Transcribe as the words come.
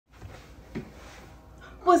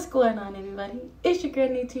What's going on, everybody? It's your girl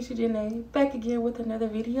Tisha Janae, back again with another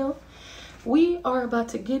video. We are about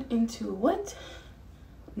to get into what?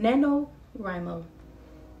 NANOWRIMO.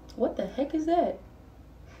 What the heck is that?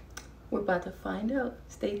 We're about to find out.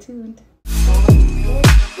 Stay tuned.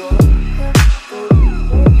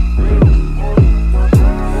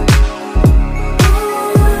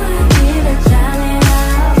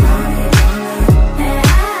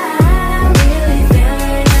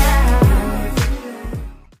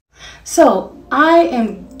 So I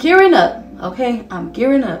am gearing up, okay? I'm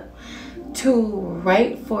gearing up to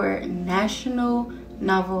write for National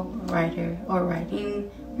Novel Writer or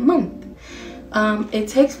Writing Month. It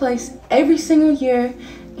takes place every single year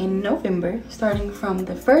in November, starting from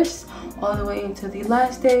the 1st all the way into the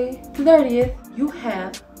last day, the 30th. You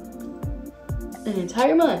have an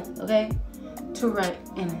entire month, okay, to write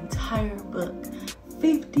an entire book.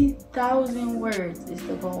 50,000 words is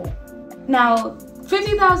the goal. Now,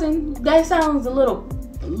 50,000, that sounds a little,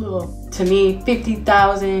 to me,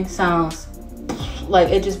 50,000 sounds like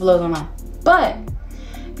it just blows my mind. But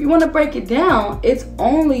if you want to break it down, it's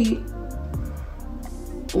only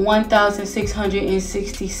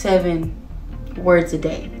 1,667 words a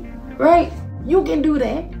day, right? You can do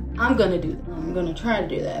that. I'm gonna do that. I'm gonna try to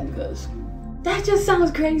do that because that just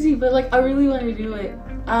sounds crazy, but like I really want to do it.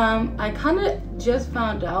 I kind of just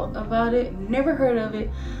found out about it, never heard of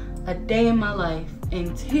it a day in my life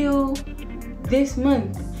until this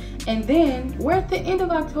month. And then we're at the end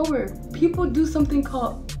of October. People do something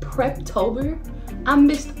called Preptober. I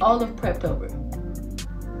missed all of Preptober.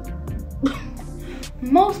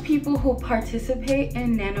 Most people who participate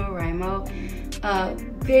in NaNoWriMo,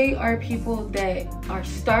 they are people that are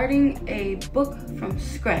starting a book from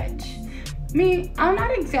scratch. Me, I'm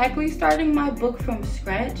not exactly starting my book from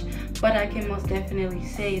scratch, but I can most definitely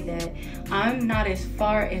say that I'm not as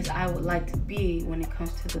far as I would like to be when it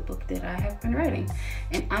comes to the book that I have been writing.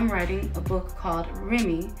 And I'm writing a book called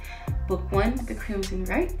Remy, Book 1, The Crimson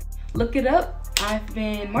Right. Look it up. I've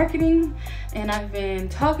been marketing and I've been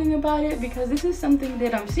talking about it because this is something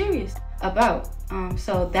that I'm serious about.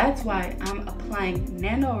 So that's why I'm applying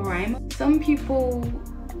NaNoWriMo. Some people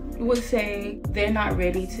would say they're not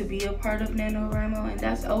ready to be a part of NaNoWriMo, and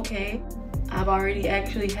that's okay. I've already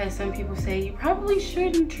actually had some people say you probably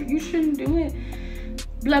shouldn't, you shouldn't do it,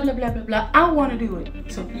 blah blah blah blah blah. I want to do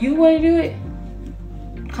it, so if you want to do it,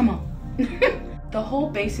 come on. The whole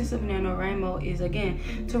basis of NaNoWriMo is, again,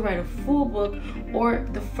 to write a full book or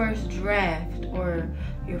the first draft or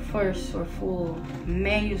your first or full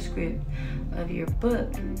manuscript of your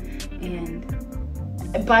book. And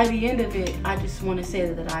by the end of it, I just want to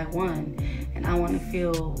say that I won and I want to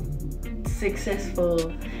feel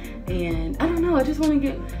successful. And I don't know, I just want to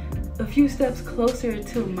get a few steps closer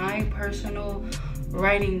to my personal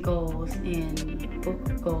writing goals and book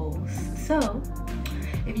goals. So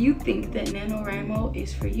if you think that NaNoWriMo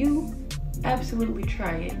is for you, absolutely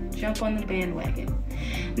try it. Jump on the bandwagon.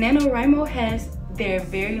 NaNoWriMo has their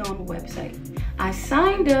very own website. I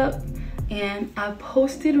signed up and I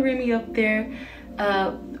posted Remy up there,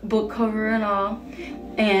 book cover and all.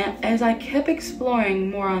 And as I kept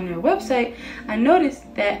exploring more on their website, I noticed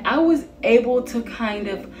that I was able to kind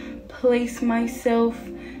of place myself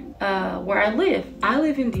where I live. I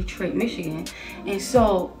live in Detroit, Michigan, and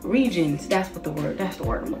so regions, that's the word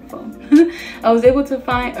I'm looking for. I was able to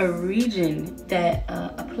find a region that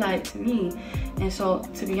applied to me. And so,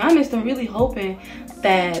 to be honest, I'm really hoping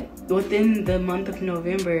that within the month of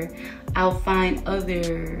November, I'll find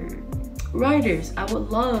other writers. I would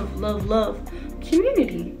love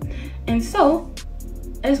community. And so,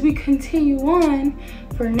 as we continue on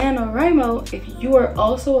for NaNoWriMo, if you are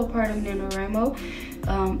also a part of NaNoWriMo,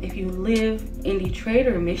 if you live in Detroit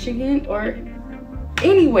or Michigan or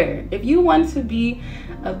anywhere, if you want to be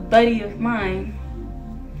a buddy of mine,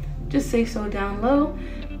 just say so down low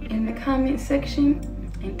in the comment section.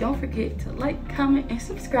 And don't forget to like, comment, and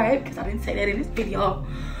subscribe, because I didn't say that in this video.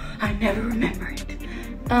 I never remember it.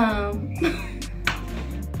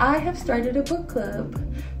 I have started a book club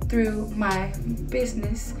through my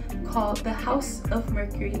business called the House of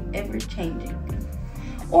Mercury Ever Changing,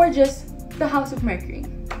 or just the House of Mercury.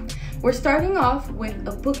 We're starting off with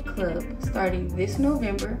a book club starting this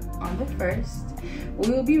November on the 1st.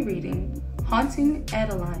 We will be reading Haunting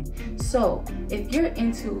Adeline. So if you're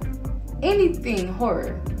into anything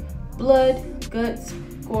horror, blood, guts,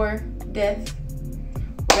 gore, death,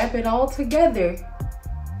 wrap it all together,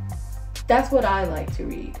 that's what I like to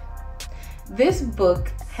read. This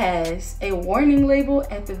book has a warning label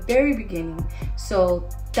at the very beginning, so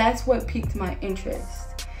that's what piqued my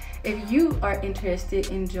interest. If you are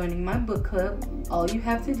interested in joining my book club, all you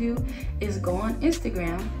have to do is go on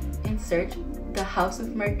Instagram and search the House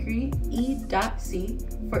of Mercury E.C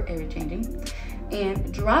for ever changing,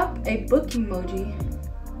 and drop a book emoji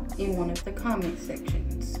in one of the comment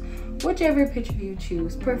sections. Whichever picture you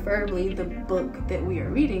choose, preferably the book that we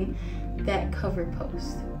are reading, that cover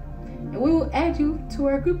post. And we will add you to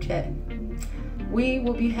our group chat. We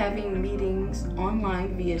will be having meetings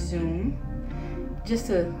online via Zoom just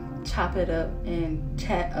to chop it up and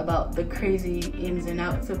chat about the crazy ins and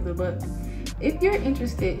outs of the book. If you're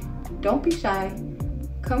interested, don't be shy.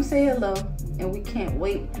 Come say hello, and we can't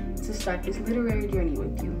wait to start this literary journey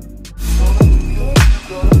with you.